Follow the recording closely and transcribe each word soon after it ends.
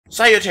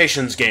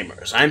Salutations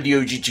gamers, I'm the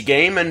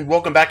OgichiGame, and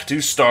welcome back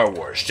to Star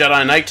Wars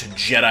Jedi Knight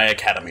Jedi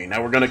Academy.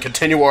 Now we're going to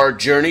continue our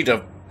journey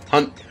to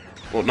to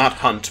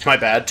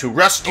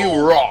rescue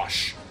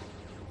Rosh.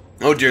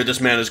 Oh dear, this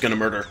man is going to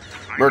murder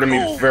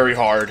me very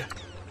hard.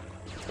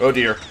 Oh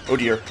dear,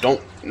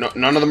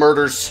 none of the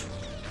murders,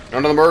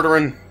 none of the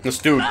murdering. This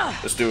dude,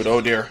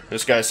 oh dear,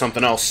 this guy's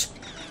something else.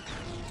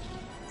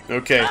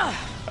 Okay,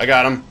 I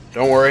got him,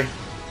 don't worry,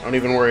 don't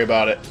even worry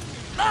about it.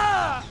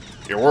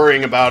 You're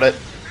worrying about it.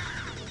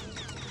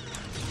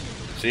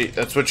 See,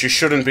 that's what you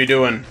shouldn't be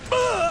doing.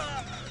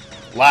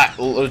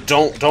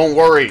 Don't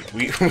worry.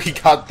 We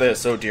got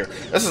this. Oh dear.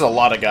 This is a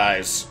lot of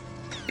guys.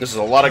 This is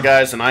a lot of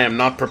guys, and I am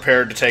not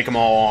prepared to take them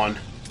all on.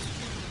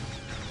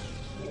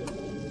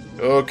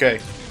 Okay.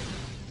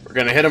 We're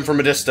gonna hit him from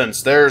a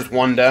distance. There's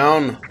one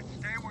down.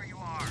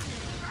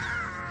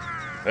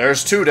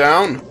 There's two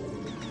down.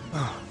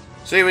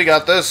 See, we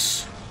got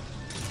this.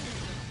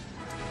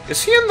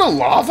 Is he in the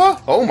lava?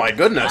 Oh my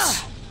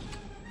goodness.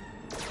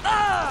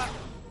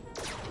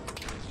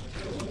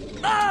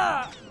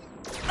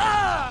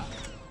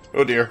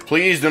 Oh dear,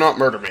 please do not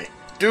murder me.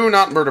 Do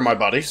not murder my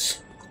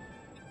buddies.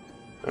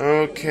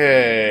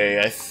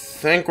 Okay, I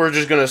think we're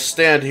just gonna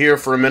stand here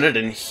for a minute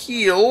and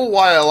heal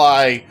while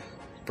I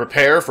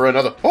prepare for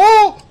another—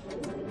 Oh!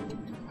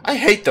 I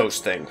hate those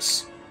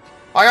things.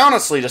 I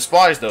honestly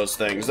despise those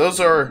things. Those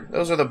are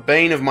the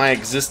bane of my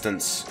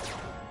existence.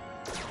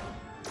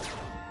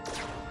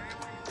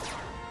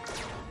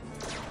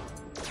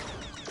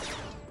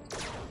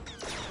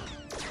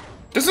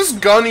 Does this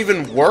gun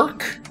even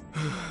work?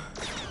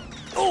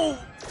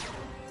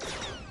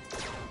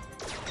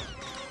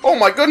 Oh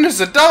my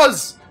goodness, it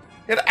does!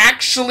 It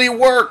actually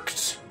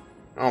worked!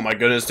 Oh my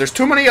goodness, there's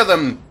too many of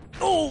them!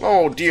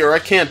 Oh dear, I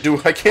can't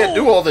do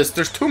all this,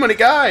 there's too many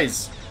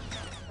guys!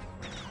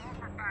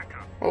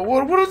 Oh,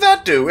 what did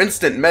that do?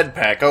 Instant med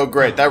pack, oh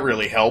great, that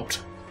really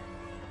helped.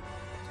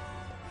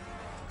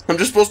 I'm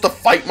just supposed to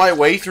fight my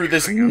way through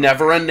this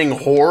never-ending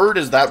horde?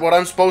 Is that what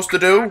I'm supposed to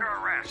do?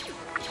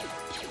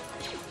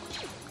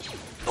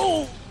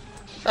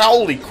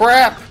 Holy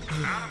crap!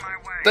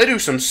 They do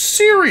some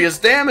serious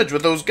damage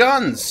with those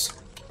guns!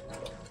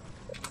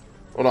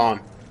 Hold on.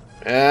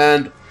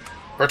 And—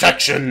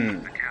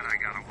 protection!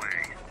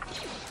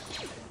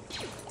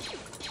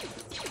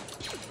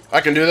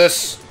 I can do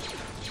this.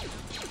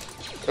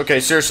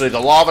 Okay, seriously, the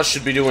lava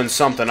should be doing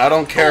something. I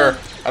don't care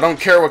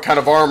what kind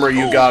of armor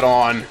you got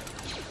on.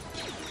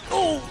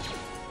 Oh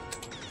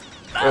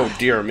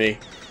dear me.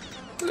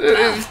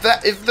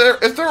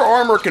 If their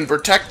armor can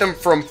protect them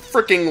from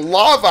freaking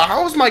lava,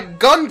 how is my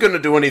gun gonna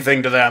do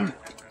anything to them?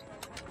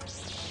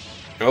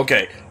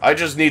 Okay, I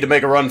just need to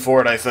make a run for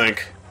it, I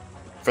think.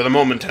 For the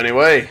moment,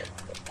 anyway.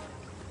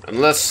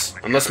 Unless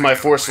my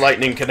Force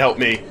Lightning can help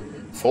me.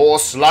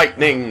 Force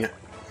Lightning,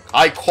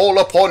 I call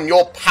upon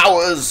your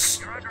powers,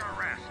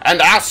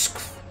 and ask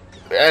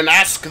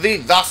thee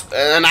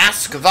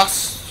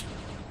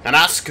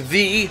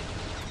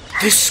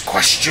this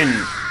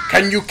question: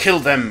 can you kill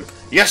them?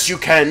 Yes, you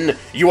can.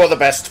 You are the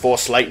best,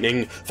 Force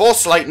Lightning.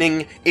 Force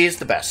Lightning is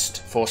the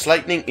best. Force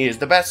Lightning is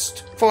the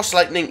best. Force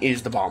Lightning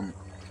is the bomb.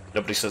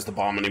 Nobody says the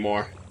bomb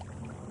anymore.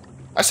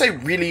 I say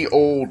really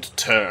old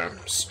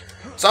terms.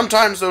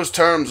 Sometimes those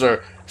terms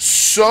are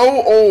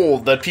so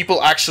old that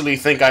people actually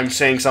think I'm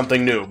saying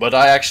something new, but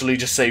I actually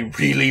just say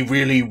really,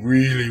 really,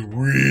 really,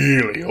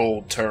 really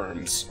old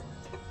terms.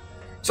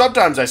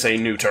 Sometimes I say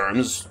new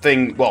terms,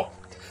 things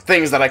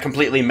that I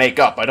completely make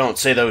up. I don't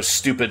say those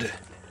stupid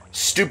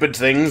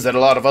things that a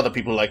lot of other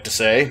people like to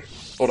say.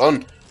 Hold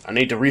on, I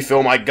need to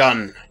refill my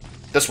gun.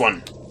 This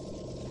one.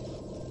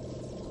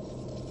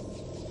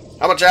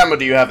 How much ammo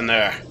do you have in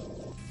there?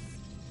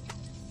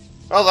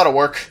 Well, that'll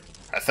work,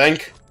 I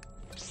think.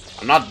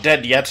 I'm not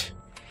dead yet.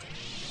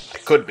 I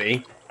could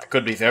be. I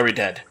could be very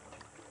dead.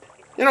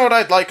 You know what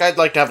I'd like? I'd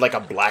like to have like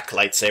a black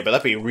lightsaber.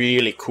 That'd be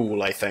really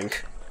cool, I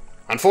think.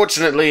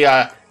 Unfortunately,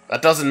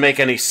 that doesn't make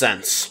any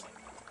sense.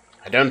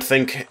 I don't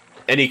think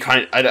any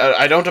kind—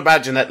 I don't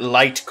imagine that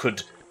light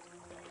could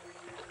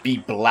be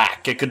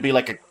black. It could be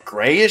like a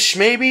grayish,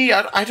 maybe?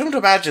 I don't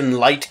imagine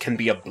light can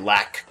be a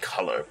black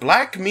color.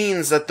 Black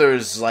means that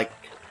there's, like—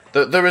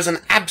 there is an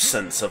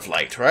absence of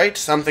light, right?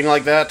 Something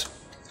like that?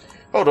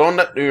 Hold on,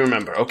 let me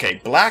remember.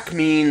 Okay, black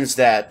means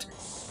that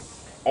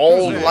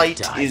all light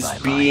is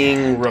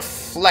being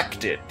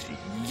reflected.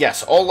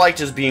 Yes, all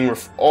light is being—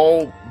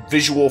 all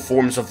visual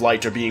forms of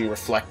light are being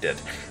reflected.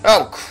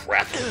 Oh,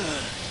 crap.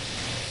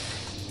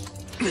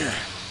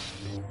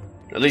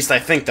 At least I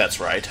think that's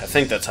right. I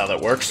think that's how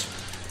that works.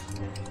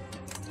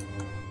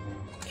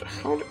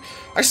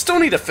 I still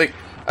need to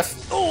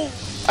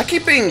I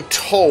keep being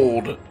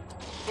told—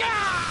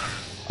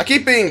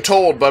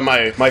 by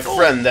my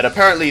friend that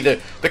apparently the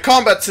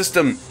combat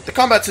system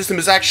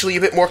is actually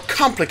a bit more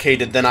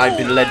complicated than I've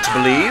been led to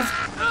believe.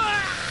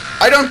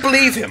 I don't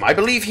believe him. I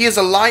believe he is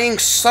a lying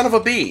son of a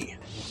bee.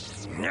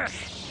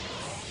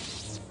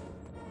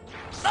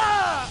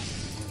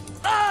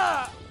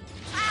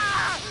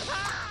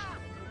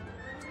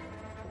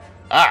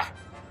 Ah,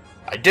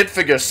 I did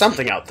figure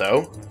something out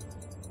though.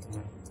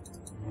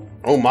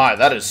 Oh my,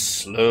 that is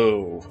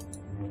slow.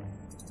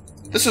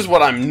 This is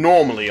what I'm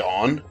normally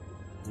on.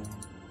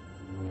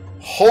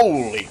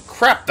 Holy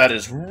crap, that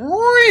is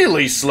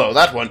really slow,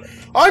 that one.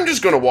 I'm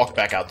just gonna walk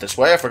back out this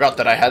way. I forgot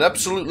that I had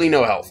absolutely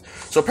no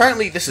health. So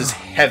apparently this is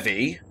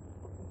heavy.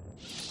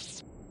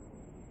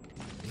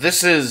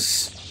 This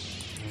is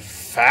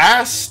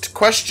fast?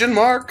 Question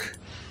mark?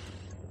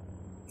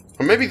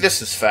 Or maybe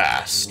this is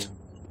fast.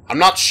 I'm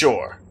not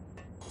sure.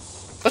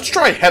 Let's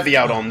try heavy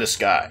out on this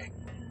guy.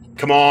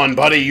 Come on,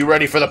 buddy, you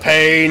ready for the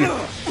pain?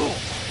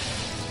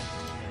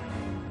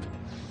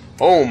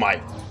 Oh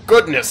my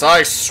goodness,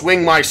 I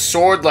swing my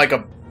sword like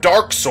a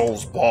Dark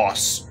Souls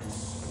boss.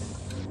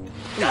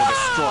 You will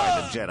destroy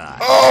the Jedi.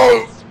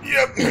 Oh,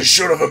 yep, I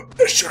should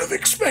have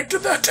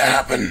expected that to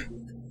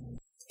happen.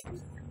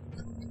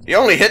 He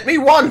only hit me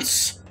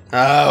once.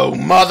 Oh,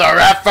 mother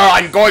effer,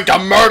 I'm going to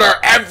murder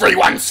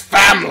everyone's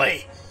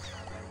family.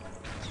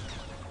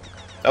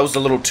 That was a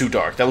little too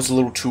dark. That was a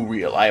little too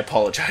real. I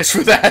apologize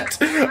for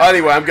that.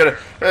 Anyway,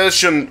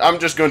 I'm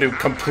just going to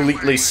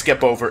completely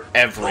skip over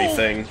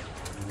everything.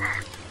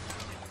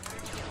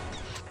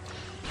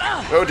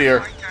 Oh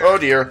dear. Oh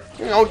dear.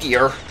 Oh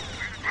dear.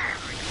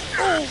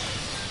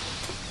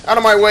 Out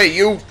of my way,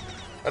 you!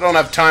 I don't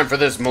have time for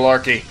this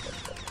malarkey.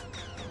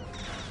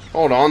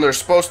 Hold on, there's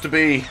supposed to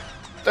be...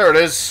 There it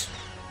is.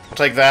 I'll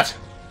take that.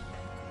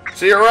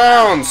 See you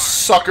around,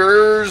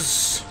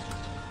 suckers!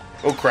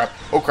 Oh crap.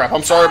 Oh crap.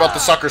 I'm sorry about the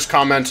suckers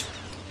comment.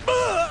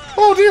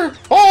 Oh dear.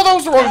 Oh, that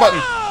was the wrong button.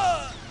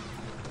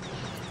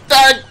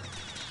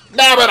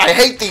 Damn it, I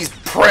hate these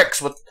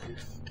pricks with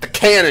the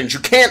cannons. You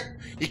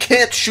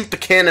can't shoot the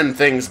cannon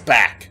things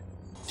back.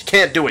 You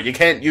can't do it. You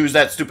can't use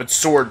that stupid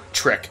sword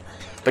trick.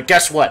 But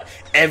guess what?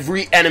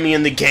 Every enemy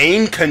in the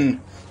game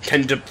can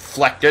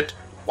deflect it.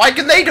 Why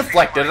can they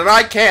deflect it and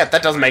I can't?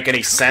 That doesn't make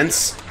any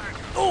sense.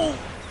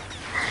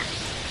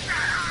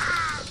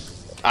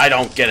 I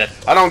don't get it.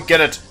 I don't get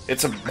it.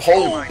 It's a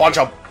whole bunch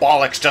of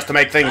bollocks just to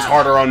make things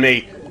harder on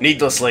me,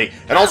 needlessly.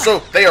 And also,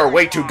 they are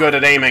way too good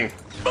at aiming.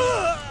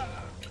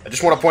 I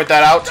just want to point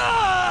that out.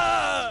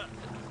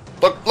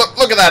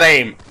 Look at that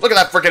aim. Look at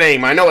that frickin'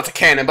 aim. I know it's a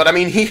cannon, but I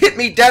mean, he hit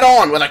me dead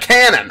on with a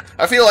cannon.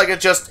 I feel like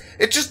it's just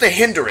a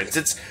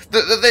hindrance.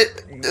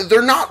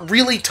 They're not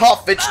really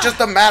tough. It's just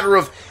a matter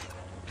of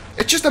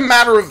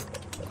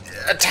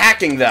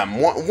attacking them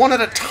one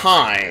at a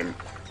time.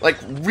 Like,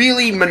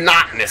 really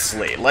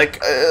monotonously. Like,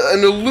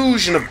 an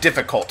illusion of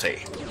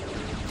difficulty.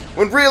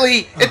 When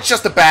really, it's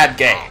just a bad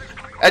game.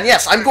 And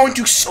yes, I'm going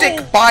to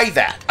stick by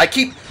that. I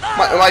keep...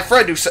 My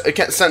friend who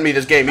sent me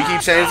this game, he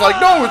keeps saying, it's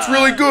like, no, it's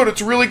really good. It's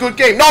a really good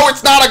game. No,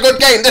 it's not a good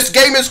game. This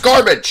game is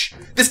garbage.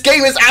 This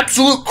game is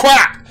absolute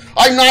crap.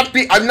 I'm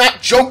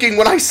not joking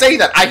when I say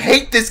that. I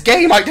hate this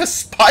game. I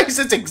despise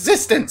its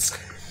existence.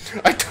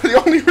 The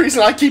only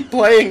reason I keep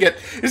playing it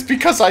is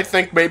because I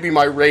think maybe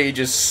my rage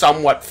is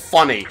somewhat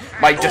funny,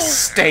 my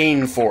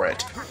disdain for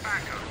it.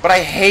 But I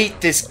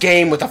hate this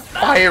game with a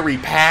fiery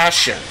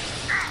passion.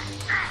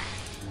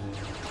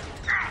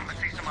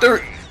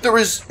 There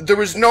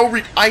is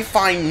no I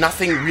find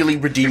nothing really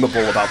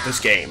redeemable about this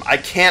game. I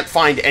can't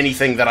find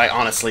anything that I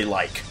honestly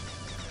like.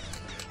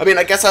 I mean,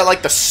 I guess I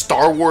like the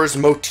Star Wars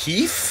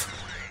motif.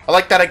 I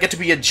like that I get to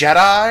be a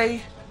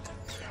Jedi.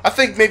 I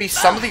think maybe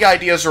some of the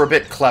ideas are a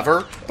bit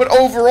clever, but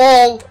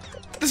overall,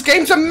 this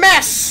game's a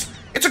mess!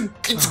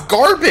 It's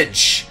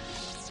garbage!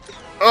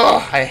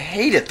 Ugh, I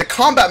hate it. The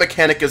combat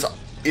mechanic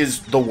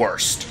is the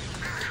worst.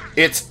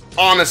 It's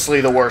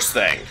honestly the worst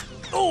thing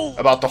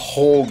about the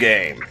whole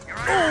game.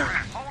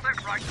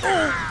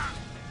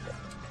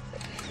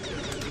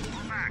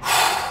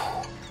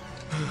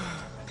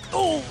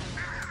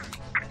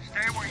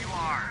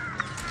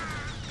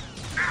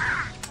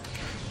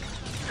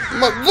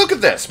 Look at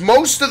this.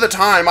 Most of the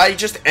time, I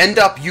just end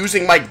up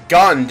using my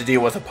gun to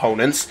deal with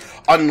opponents,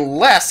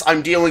 unless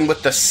I'm dealing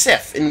with the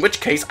Sith, in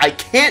which case I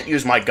can't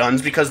use my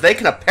guns because they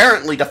can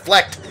apparently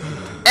deflect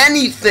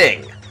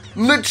anything.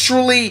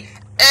 Literally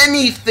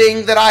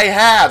anything that I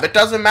have. It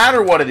doesn't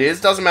matter what it is.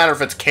 Doesn't matter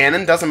if it's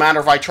cannon. Doesn't matter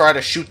if I try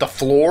to shoot the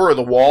floor or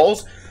the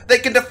walls. They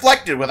can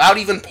deflect it without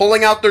even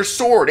pulling out their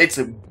sword. It's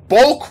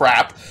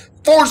bullcrap,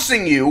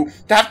 forcing you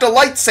to have to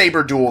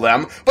lightsaber duel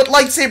them, but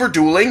lightsaber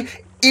dueling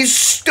is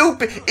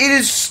stupid. It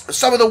is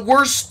some of the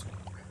worst.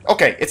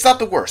 Okay, it's not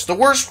the worst. The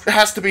worst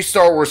has to be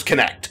Star Wars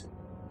Connect.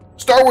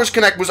 Star Wars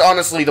Connect was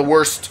honestly the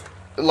worst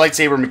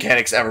lightsaber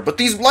mechanics ever, but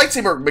these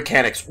lightsaber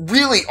mechanics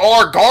really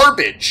are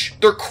garbage.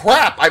 They're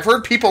crap. I've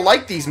heard people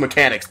like these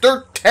mechanics.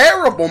 They're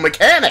terrible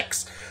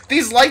mechanics.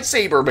 These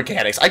lightsaber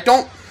mechanics, I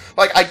don't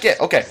like. I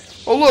get, okay,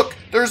 well look,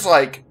 there's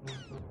like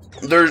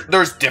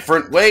there's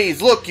different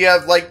ways. Look, you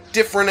have like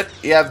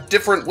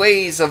different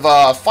ways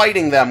of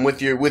fighting them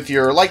with your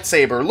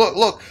lightsaber.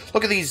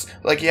 Look at these.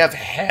 Like, you have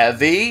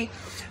heavy,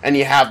 and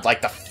you have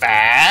like the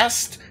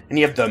fast, and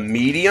you have the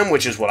medium,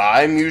 which is what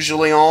I'm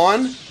usually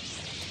on.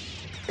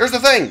 Here's the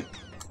thing.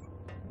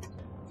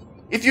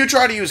 If you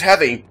try to use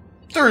heavy,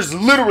 there's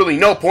literally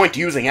no point to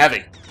using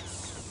heavy.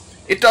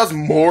 it does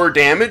more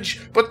damage,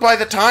 but by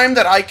the time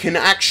that I can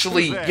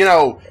actually, you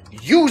know,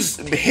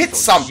 hit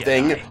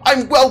something,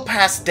 I'm well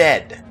past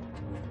dead.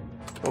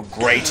 Oh,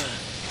 great.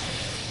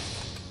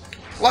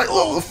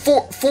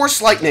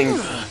 Force lightning.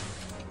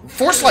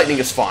 Force lightning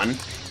is fun,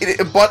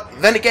 but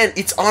then again,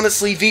 it's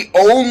honestly the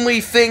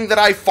only thing that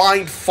I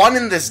find fun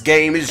in this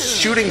game is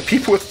shooting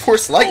people with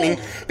force lightning,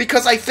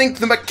 because I think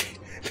the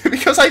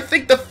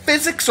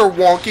physics are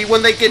wonky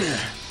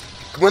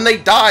when they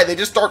die, they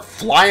just start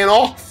flying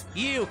off.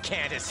 You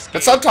can't escape.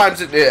 And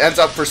sometimes it ends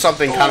up for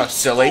something kind of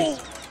silly.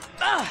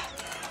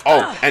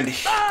 Oh,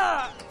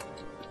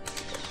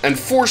 and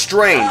force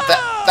drain.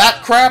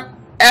 That crap.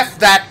 F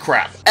that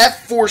crap.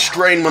 F force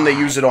drain when they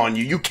use it on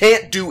you. You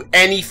can't do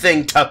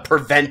anything to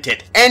prevent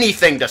it.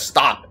 Anything to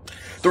stop it.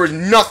 There is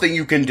nothing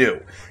you can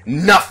do.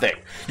 Nothing.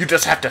 You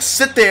just have to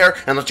sit there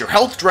and let your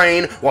health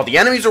drain while the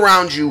enemies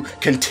around you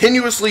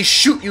continuously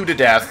shoot you to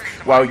death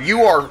while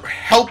you are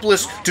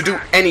helpless to do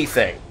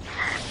anything.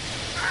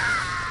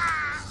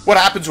 What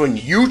happens when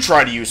you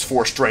try to use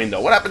force drain,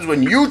 though? What happens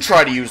when you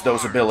try to use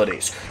those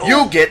abilities?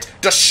 You get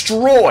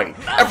destroyed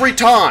every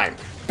time.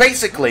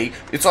 Basically,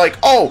 it's like,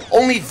 oh,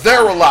 only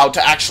they're allowed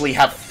to actually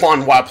have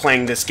fun while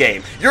playing this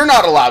game. You're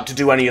not allowed to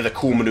do any of the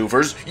cool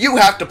maneuvers. You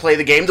have to play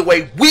the game the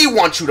way we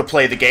want you to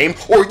play the game,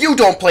 or you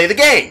don't play the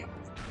game.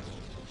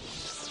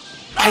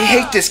 I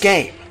hate this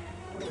game.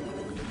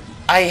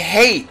 I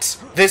hate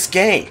this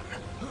game.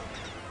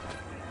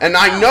 And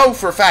I know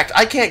for a fact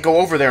I can't go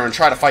over there and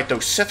try to fight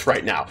those Sith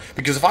right now.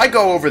 Because if I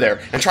go over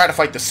there and try to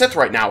fight the Sith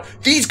right now,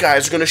 these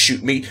guys are going to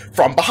shoot me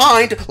from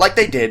behind like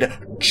they did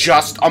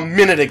just a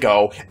minute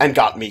ago and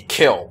got me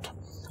killed.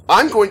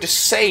 I'm going to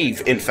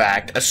save, in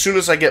fact, as soon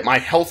as I get my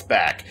health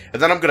back. And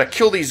then I'm going to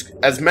kill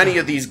as many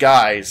of these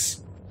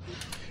guys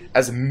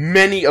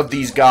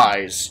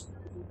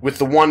with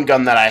the one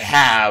gun that I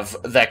have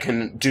that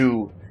can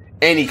do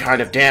any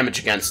kind of damage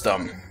against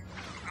them.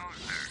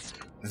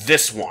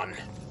 This one.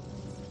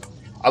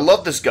 I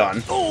love this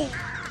gun.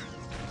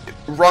 It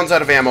runs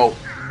out of ammo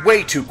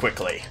way too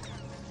quickly.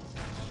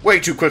 Way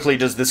too quickly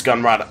does this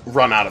gun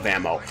run out of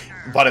ammo.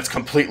 But it's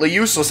completely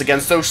useless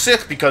against those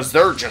Sith because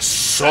they're just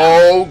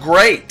so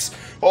great.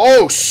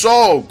 Oh,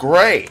 so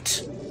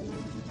great.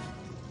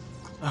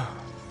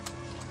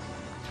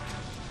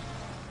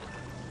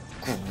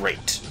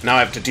 Great. Now I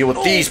have to deal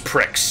with these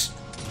pricks.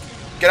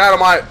 Get out of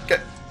my...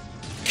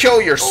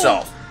 Kill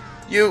yourself.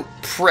 You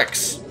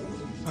pricks.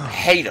 I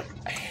hate them.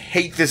 I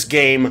hate this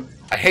game.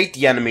 I hate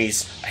the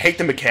enemies. I hate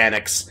the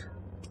mechanics.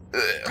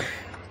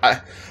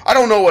 I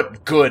don't know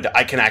what good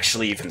I can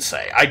actually even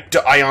say.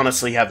 I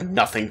honestly have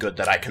nothing good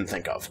that I can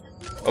think of.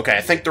 Okay,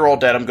 I think they're all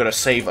dead. I'm gonna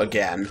save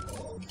again.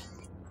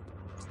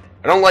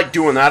 I don't like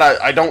doing that.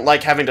 I don't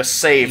like having to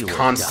save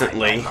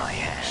constantly.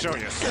 Show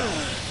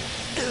yourself.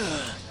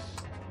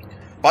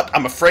 But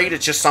I'm afraid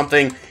it's just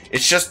something...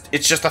 It's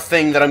just a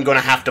thing that I'm gonna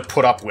have to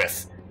put up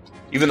with.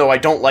 Even though I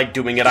don't like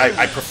doing it,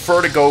 I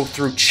prefer to go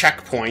through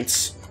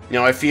checkpoints. You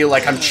know, I feel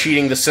like I'm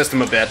cheating the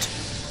system a bit.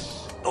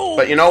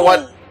 But you know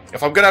what?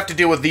 If I'm gonna have to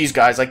deal with these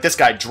guys, like this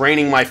guy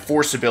draining my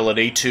force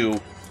ability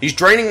to... He's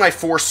draining my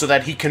force so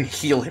that he can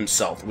heal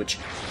himself, which...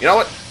 You know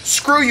what?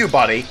 Screw you,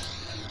 buddy.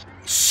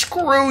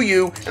 Screw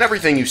you and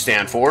everything you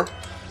stand for.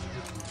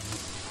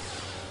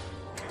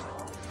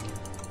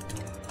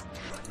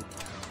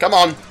 Come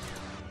on.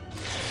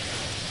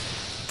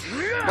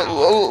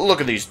 Look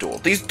at these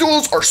duels. These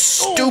duels are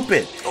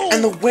stupid.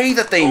 And the way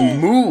that they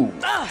move...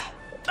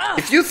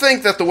 If you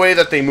think that the way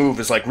that they move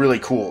is, like, really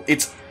cool,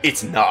 it's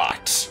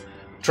not.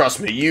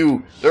 Trust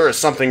me, there is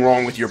something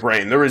wrong with your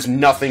brain. There is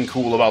nothing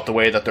cool about the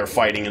way that they're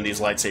fighting in these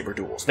lightsaber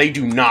duels. They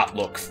do not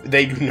look.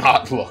 Look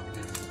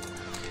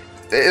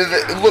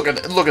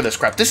at this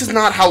crap. This is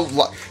not how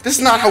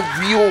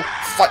real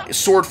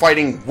sword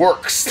fighting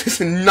works.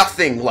 This is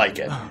nothing like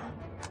it.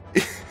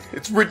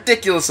 It's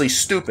ridiculously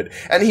stupid.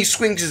 And he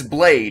swings his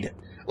blade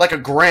like a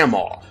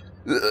grandma.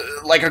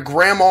 Like a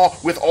grandma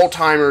with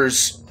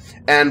Alzheimer's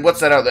and what's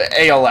that other?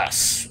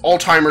 ALS.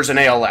 Alzheimer's and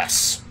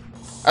ALS.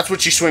 That's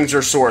what she swings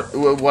her sword,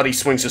 what he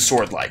swings his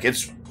sword like.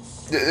 It's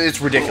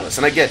ridiculous.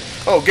 And I get,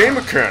 oh, game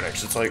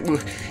mechanics. It's like,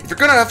 if you're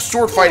gonna have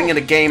sword fighting in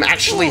a game,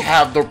 actually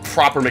have the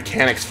proper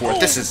mechanics for it.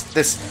 This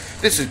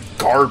is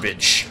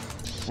garbage.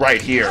 Right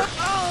here.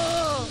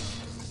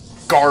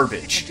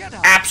 Garbage.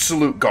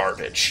 Absolute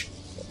garbage.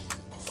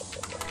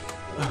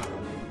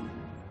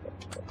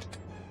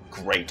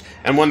 Great.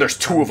 And when there's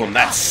two of them,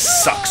 that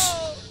sucks.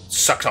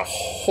 Sucks a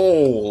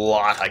whole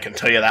lot, I can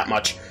tell you that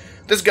much.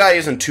 This guy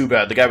isn't too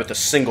bad, the guy with the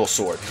single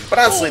sword. But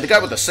honestly, the guy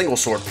with the single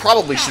sword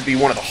probably should be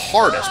one of the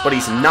hardest, but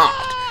he's not.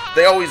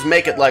 They always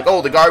make it like,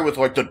 oh, the guy with,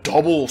 like, the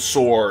double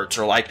swords,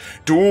 or, like,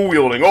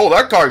 dual-wielding. Oh,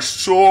 that guy's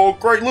so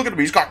great, look at him,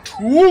 he's got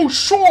two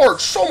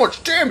swords, so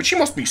much damage, he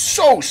must be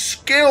so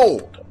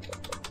skilled.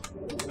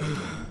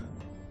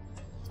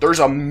 There's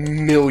a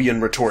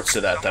million retorts to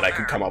that I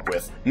could come up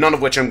with, none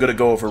of which I'm going to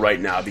go over right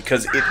now,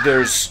 because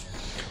there's...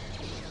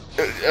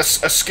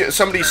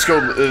 somebody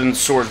skilled in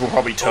swords will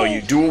probably tell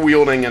you,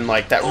 dual-wielding and,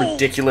 like, that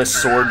ridiculous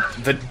sword,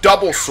 the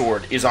double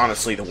sword is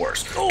honestly the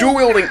worst.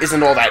 Dual-wielding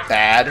isn't all that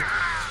bad,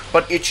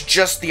 but it's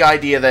just the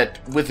idea that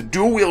with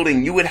dual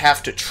wielding, you would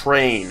have to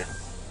train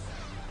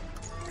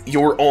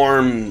your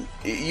arm.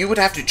 You would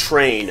have to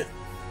train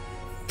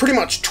pretty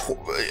much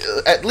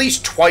at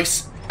least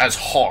twice as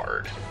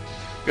hard.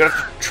 You have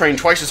to train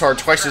twice as hard,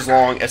 twice as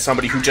long as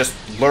somebody who just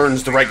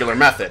learns the regular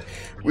method.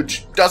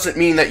 Which doesn't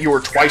mean that you're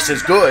twice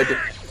as good.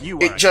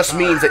 It just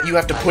means that you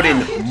have to put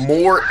in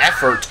more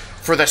effort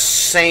for the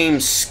same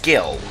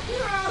skill.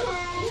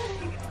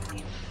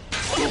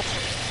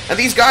 And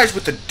these guys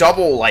with the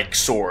double, like,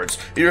 swords,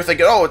 you're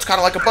thinking, oh, it's kind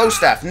of like a bow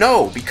staff.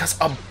 No, because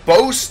a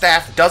bow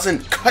staff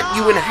doesn't cut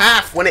you in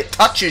half when it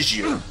touches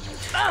you.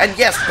 And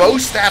yes, bow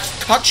staffs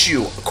touch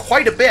you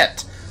quite a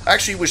bit. I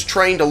actually was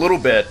trained a little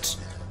bit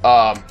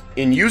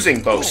in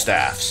using bow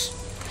staffs.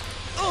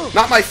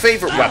 Not my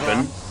favorite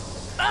weapon,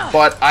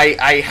 but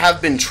I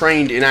have been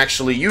trained in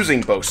actually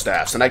using bow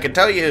staffs. And I can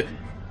tell you,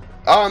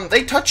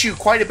 they touch you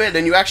quite a bit,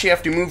 and you actually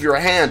have to move your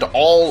hand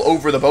all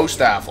over the bow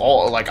staff,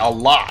 like a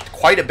lot,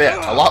 quite a bit,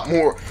 a lot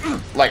more,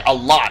 like a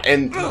lot.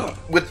 And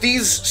with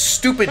these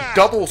stupid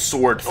double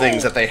sword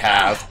things that they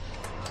have,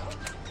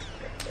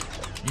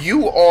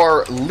 you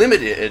are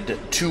limited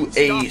to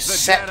a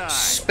set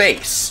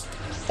space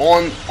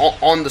on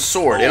the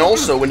sword. And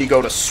also, when you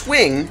go to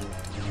swing,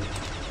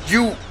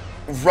 you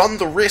run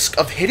the risk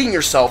of hitting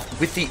yourself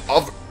with the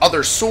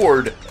other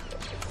sword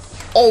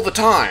all the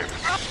time.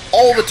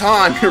 All the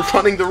time, you're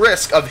running the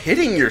risk of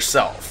hitting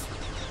yourself.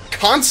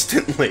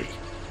 Constantly.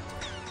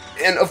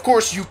 And of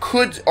course, you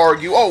could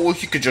argue, oh, well,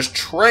 he could just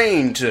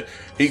train to...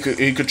 He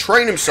could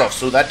train himself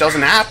so that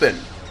doesn't happen.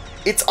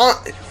 It's on...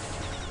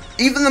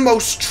 Even the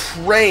most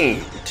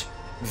trained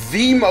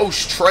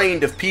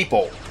of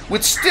people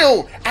would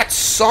still, at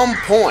some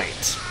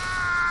point,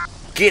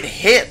 get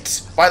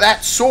hit by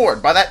that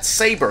sword, by that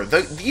saber.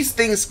 These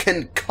things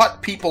can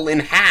cut people in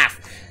half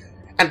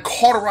and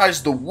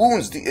cauterize the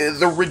wounds.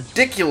 They're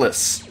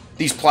ridiculous,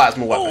 these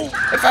plasma weapons.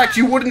 In fact,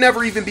 you would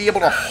never even be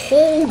able to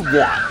hold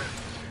one.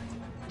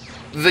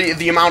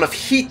 The amount of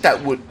heat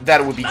that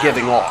it would be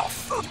giving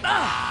off.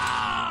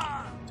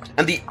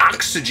 And the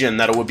oxygen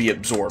that it would be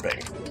absorbing.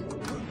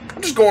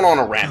 I'm just going on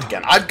a rant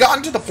again. I've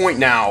gotten to the point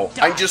now,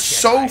 I'm just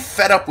so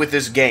fed up with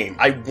this game.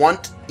 I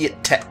want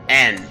it to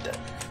end.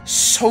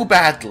 So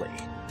badly.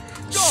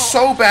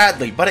 So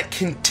badly, but it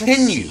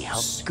continues.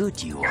 Let's see how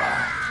good you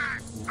are.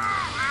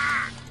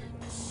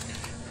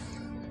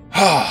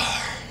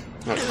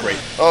 That's great.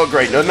 Oh,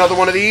 great. Another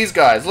one of these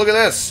guys. Look at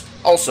this.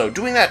 Also,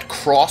 doing that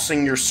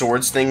crossing your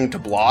swords thing to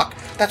block,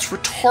 that's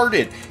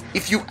retarded.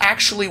 If you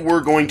actually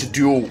were going to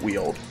dual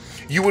wield,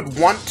 you would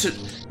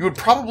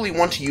probably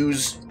want to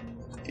use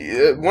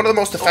one of the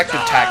most effective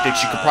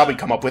tactics you could probably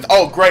come up with.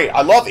 Oh, great.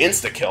 I love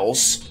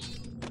insta-kills.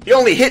 He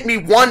only hit me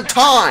one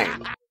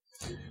time.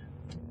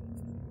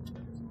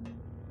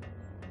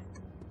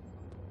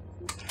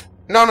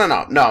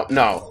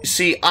 No.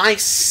 See, I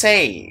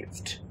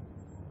saved.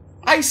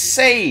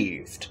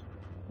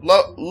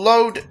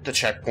 Load the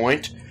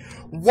checkpoint.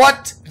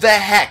 What the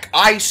heck?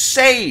 I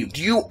saved.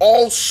 You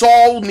all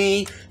saw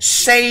me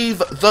save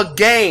the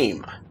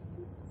game.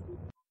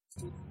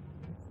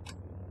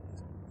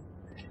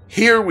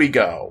 Here we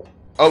go.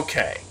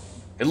 Okay.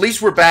 At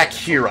least we're back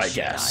here, I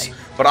guess.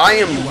 But I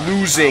am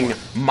losing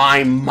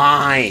my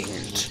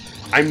mind.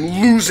 I'm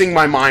losing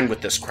my mind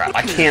with this crap.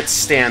 I can't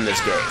stand this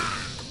game.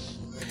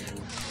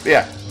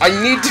 Yeah,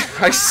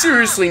 I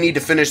seriously need to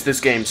finish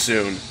this game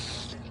soon.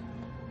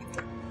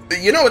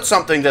 You know, it's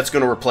something that's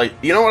going to replace...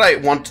 You know what I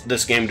want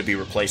this game to be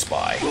replaced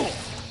by?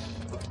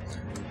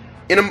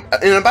 In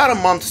about a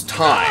month's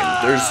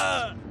time, there's...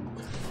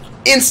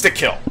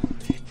 Insta-kill.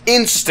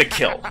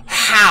 Insta-kill.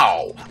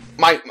 How?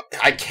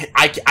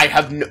 I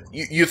have no...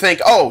 You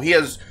think, oh, he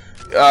has...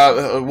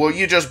 well,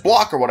 you just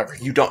block or whatever.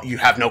 You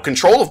have no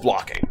control of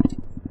blocking.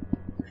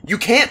 You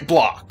can't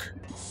block.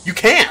 You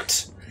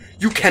can't.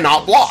 You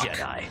cannot block.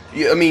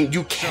 Jedi. I mean,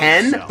 you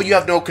can, but you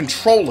have no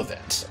control of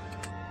it.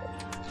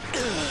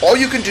 All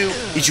you can do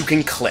is you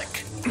can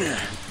click.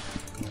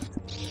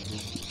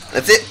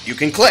 That's it. You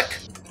can click.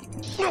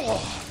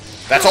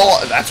 That's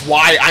all. That's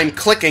why I'm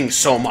clicking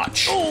so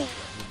much.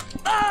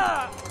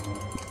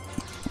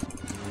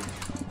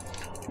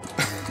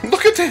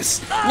 Look at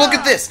this. Look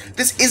at this.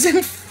 This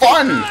isn't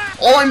fun.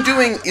 All I'm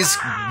doing is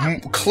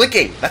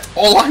clicking. That's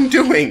all I'm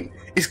doing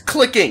is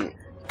clicking.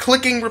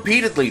 Clicking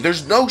repeatedly.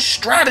 There's no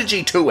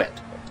strategy to it.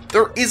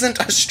 There isn't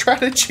a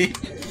strategy.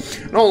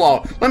 No,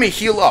 let me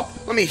heal up.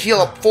 Let me heal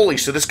up fully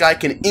so this guy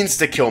can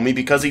insta-kill me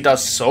because he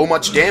does so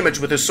much damage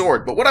with his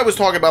sword. But what I was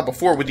talking about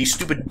before with these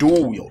stupid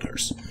dual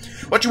wielders,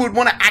 what you would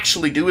want to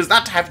actually do is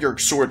not to have your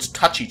swords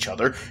touch each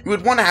other. You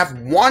would want to have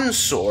one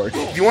sword.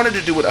 If you wanted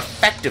to do it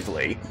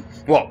effectively,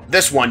 well,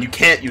 this one you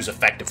can't use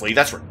effectively.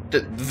 That's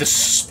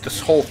this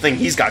whole thing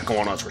he's got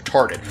going on is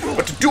retarded.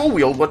 But to dual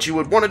wield, what you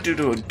would want to do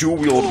to dual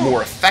wield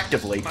more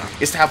effectively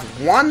is to have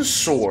one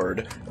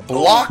sword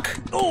block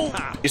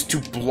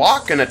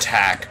an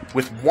attack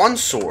with one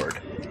sword,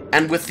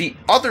 and with the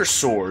other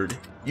sword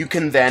you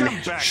can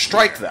then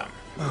strike them.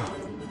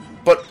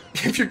 But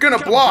if you're gonna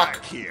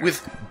block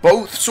with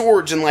both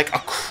swords in like a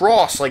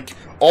cross, like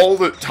all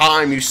the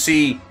time you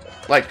see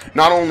Like,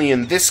 not only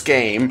in this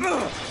game,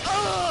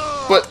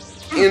 but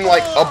in,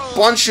 like, a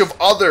bunch of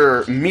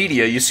other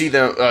media. You see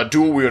the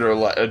dual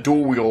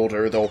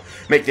wielder, they'll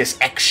make this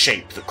X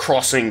shape, the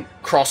crossing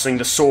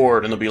the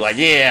sword, and they'll be like,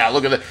 yeah,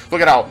 look at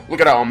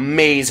how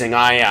amazing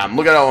I am.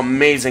 Look at how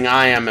amazing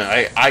I am.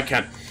 I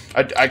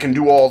can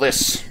do all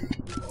this.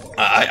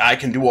 I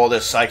can do all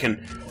this. I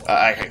can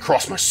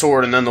cross my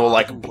sword, and then they'll,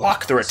 like,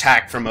 block their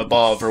attack from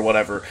above or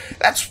whatever.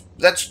 That's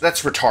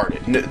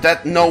retarded.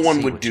 That no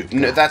one would do.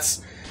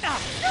 That's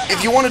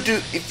if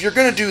you're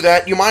gonna do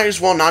that, you might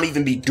as well not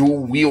even be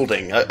dual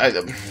wielding.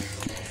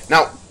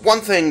 Now,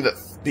 one thing that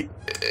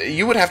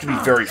you would have to be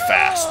very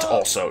fast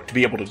also to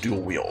be able to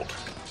dual wield.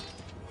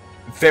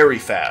 Very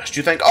fast.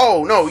 You think,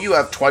 oh no, you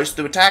have twice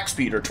the attack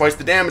speed or twice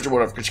the damage or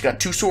whatever because you got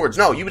two swords.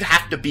 No, you would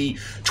have to be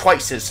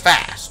twice as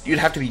fast. You'd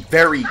have to be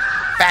very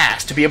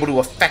fast to be able to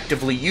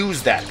effectively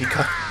use that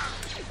because,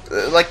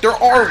 like, there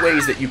are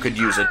ways that you could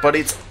use it, but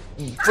it's,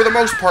 for the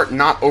most part,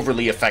 not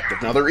overly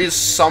effective. Now, there is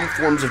some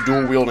forms of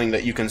dual wielding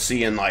that you can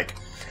see in, like,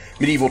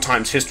 medieval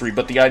times history,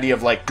 but the idea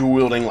of, like, dual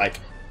wielding, like,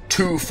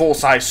 two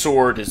full-size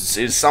swords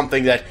is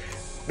something that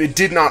it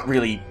did not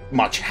really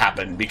much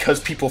happen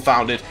because people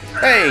found it,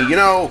 hey, you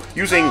know,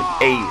 using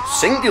a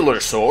singular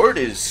sword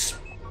is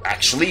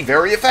actually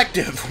very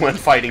effective when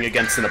fighting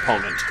against an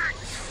opponent.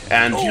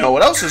 And you know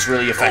what else is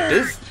really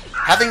effective?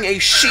 Having a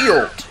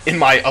shield in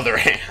my other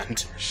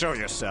hand. Show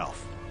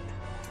yourself.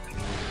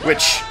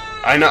 Which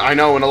I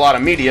know in a lot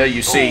of media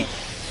you see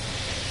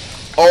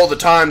all the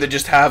time. They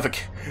just have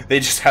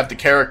the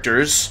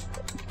characters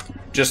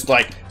just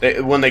like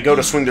when they go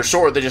to swing their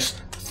sword, they just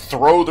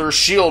throw their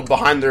shield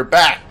behind their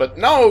back. But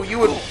no, you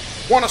would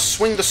want to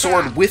swing the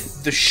sword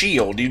with the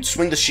shield. You'd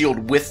swing the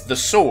shield with the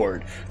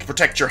sword to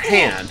protect your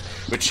hand,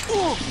 which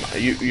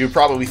you're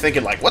probably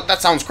thinking like, what?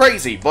 That sounds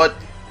crazy, but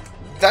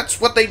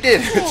that's what they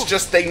did. It's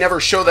just they never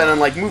show that in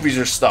like movies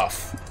or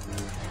stuff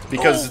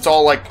because it's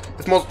all like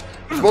it's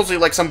mostly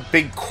like some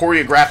big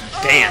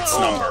choreographed dance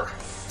number.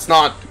 It's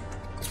not.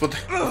 It's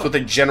what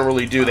they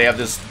generally do. They have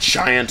this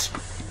giant.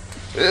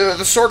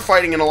 The sword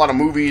fighting in a lot of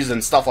movies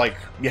and stuff like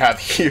you have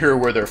here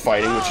where they're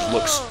fighting, which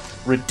looks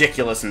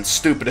ridiculous and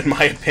stupid in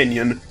my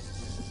opinion,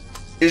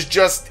 is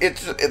just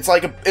it's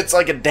like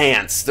a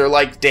dance. They're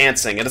like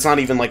dancing, and it's not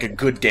even like a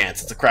good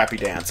dance. It's a crappy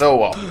dance. Oh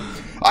well.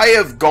 I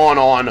have gone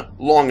on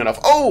long enough.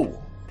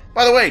 Oh,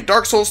 by the way,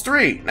 Dark Souls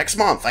 3 next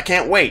month. I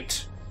can't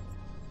wait.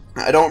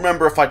 I don't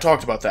remember if I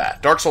talked about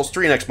that. Dark Souls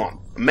 3 next month.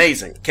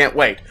 Amazing. Can't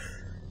wait.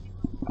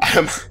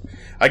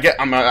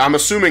 I'm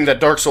assuming that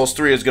Dark Souls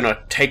 3 is gonna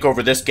take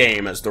over this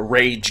game as the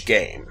rage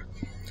game.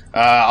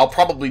 I'll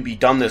probably be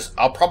done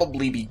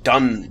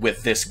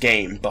with this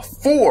game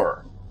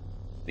before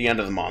the end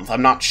of the month.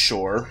 I'm not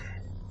sure.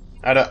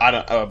 I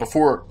don't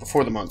before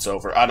the month's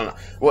over. I don't know.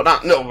 Well,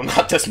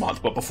 not this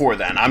month, but before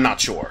then. I'm not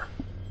sure.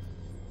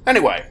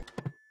 Anyway.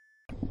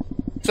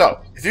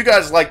 So, if you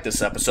guys like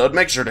this episode,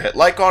 make sure to hit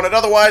like on it.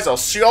 Otherwise, I'll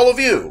see all of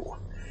you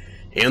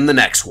in the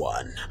next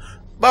one.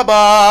 Bye-bye!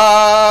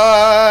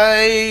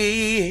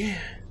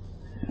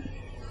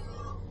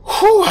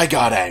 Whew, I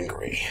got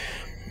angry.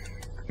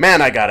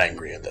 Man, I got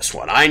angry in this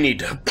one. I need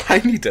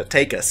to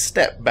take a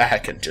step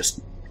back and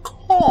just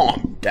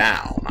calm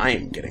down. I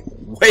am getting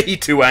way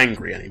too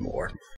angry anymore.